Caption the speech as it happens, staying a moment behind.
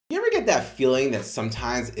You ever get that feeling that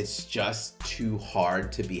sometimes it's just too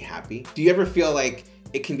hard to be happy? Do you ever feel like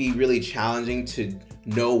it can be really challenging to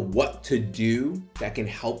know what to do that can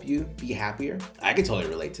help you be happier? I can totally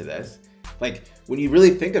relate to this. Like, when you really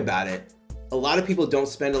think about it, a lot of people don't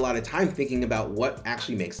spend a lot of time thinking about what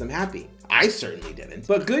actually makes them happy. I certainly didn't.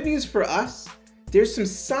 But good news for us, there's some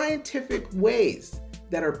scientific ways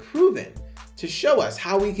that are proven to show us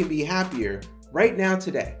how we can be happier right now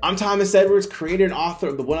today. I'm Thomas Edwards, creator and author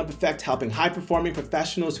of The One Up Effect, helping high-performing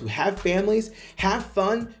professionals who have families have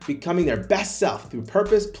fun becoming their best self through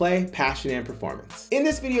purpose, play, passion, and performance. In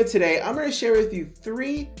this video today, I'm going to share with you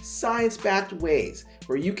 3 science-backed ways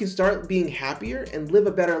where you can start being happier and live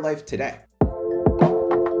a better life today.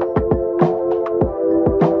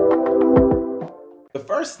 The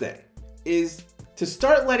first thing is to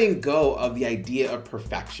start letting go of the idea of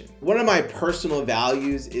perfection. One of my personal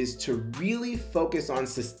values is to really focus on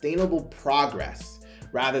sustainable progress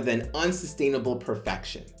rather than unsustainable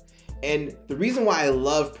perfection. And the reason why I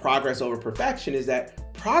love progress over perfection is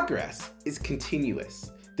that progress is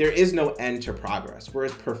continuous. There is no end to progress,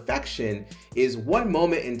 whereas perfection is one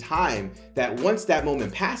moment in time that once that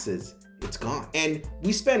moment passes, it's gone. And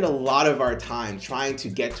we spend a lot of our time trying to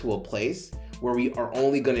get to a place where we are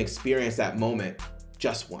only going to experience that moment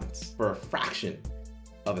just once for a fraction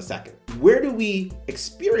of a second. Where do we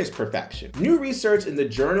experience perfection? New research in the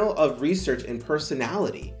Journal of Research in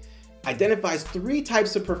Personality identifies 3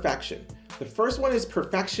 types of perfection. The first one is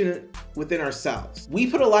perfection within ourselves. We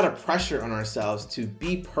put a lot of pressure on ourselves to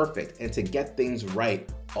be perfect and to get things right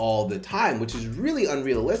all the time, which is really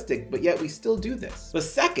unrealistic, but yet we still do this. The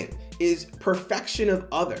second is perfection of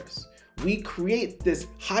others. We create this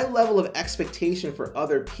high level of expectation for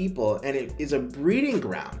other people, and it is a breeding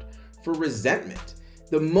ground for resentment.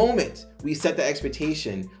 The moment we set the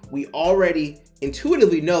expectation, we already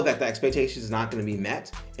intuitively know that the expectation is not going to be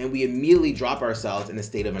met, and we immediately drop ourselves in a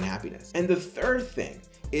state of unhappiness. And the third thing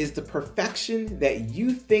is the perfection that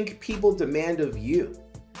you think people demand of you.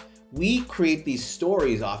 We create these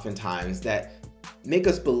stories oftentimes that make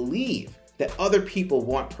us believe that other people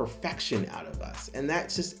want perfection out of us, and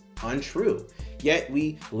that's just untrue. Yet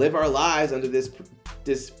we live our lives under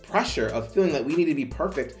this pressure of feeling like we need to be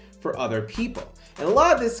perfect for other people. And a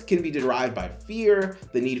lot of this can be derived by fear,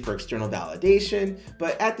 the need for external validation,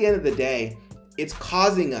 but at the end of the day, it's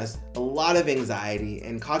causing us a lot of anxiety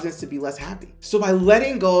and causing us to be less happy. So by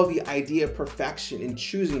letting go of the idea of perfection and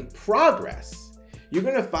choosing progress, you're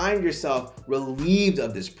gonna find yourself relieved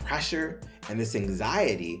of this pressure and this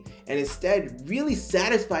anxiety, and instead really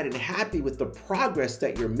satisfied and happy with the progress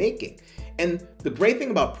that you're making. And the great thing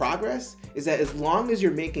about progress is that as long as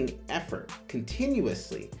you're making effort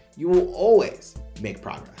continuously, you will always make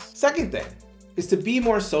progress. Second thing is to be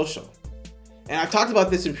more social. And I've talked about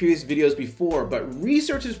this in previous videos before, but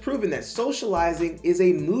research has proven that socializing is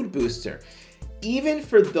a mood booster. Even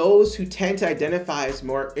for those who tend to identify as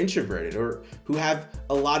more introverted or who have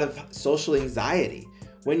a lot of social anxiety,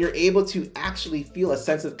 when you're able to actually feel a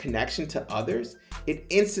sense of connection to others, it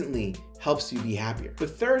instantly helps you be happier. The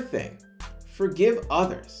third thing, forgive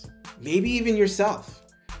others, maybe even yourself.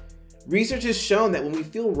 Research has shown that when we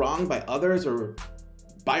feel wronged by others or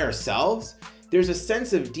by ourselves, there's a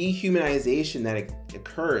sense of dehumanization that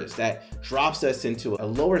occurs that drops us into a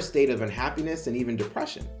lower state of unhappiness and even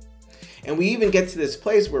depression. And we even get to this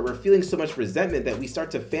place where we're feeling so much resentment that we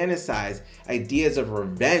start to fantasize ideas of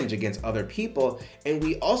revenge against other people. And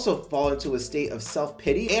we also fall into a state of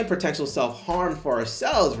self-pity and potential self-harm for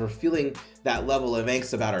ourselves. We're feeling that level of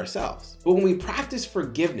angst about ourselves. But when we practice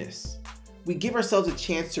forgiveness, we give ourselves a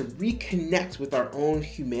chance to reconnect with our own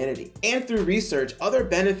humanity. And through research, other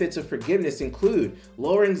benefits of forgiveness include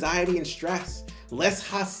lower anxiety and stress, less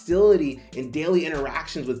hostility in daily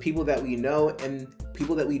interactions with people that we know and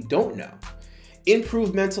people that we don't know,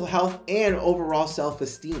 improved mental health, and overall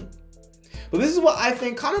self-esteem. But this is what I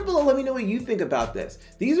think. Comment below, let me know what you think about this.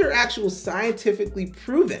 These are actual scientifically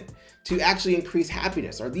proven to actually increase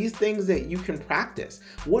happiness. Are these things that you can practice?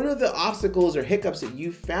 What are the obstacles or hiccups that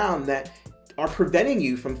you found that are preventing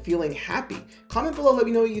you from feeling happy? Comment below, let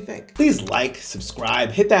me know what you think. Please like,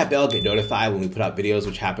 subscribe, hit that bell, get notified when we put out videos,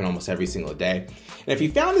 which happen almost every single day. And if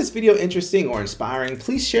you found this video interesting or inspiring,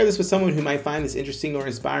 please share this with someone who might find this interesting or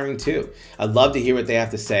inspiring too. I'd love to hear what they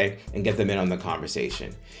have to say and get them in on the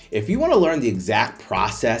conversation. If you want to learn the exact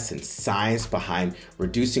process and science behind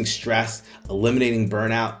reducing stress, eliminating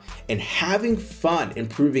burnout, and having fun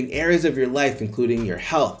improving areas of your life, including your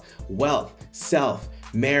health, wealth, self,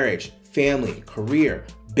 marriage, family, career,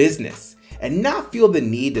 business, and not feel the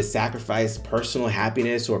need to sacrifice personal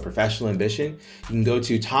happiness or professional ambition, you can go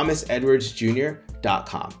to thomasedwardsjr.com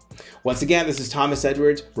life.game.com. Once again, this is Thomas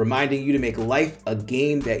Edwards reminding you to make life a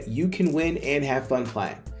game that you can win and have fun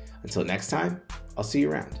playing. Until next time, I'll see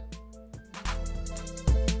you around.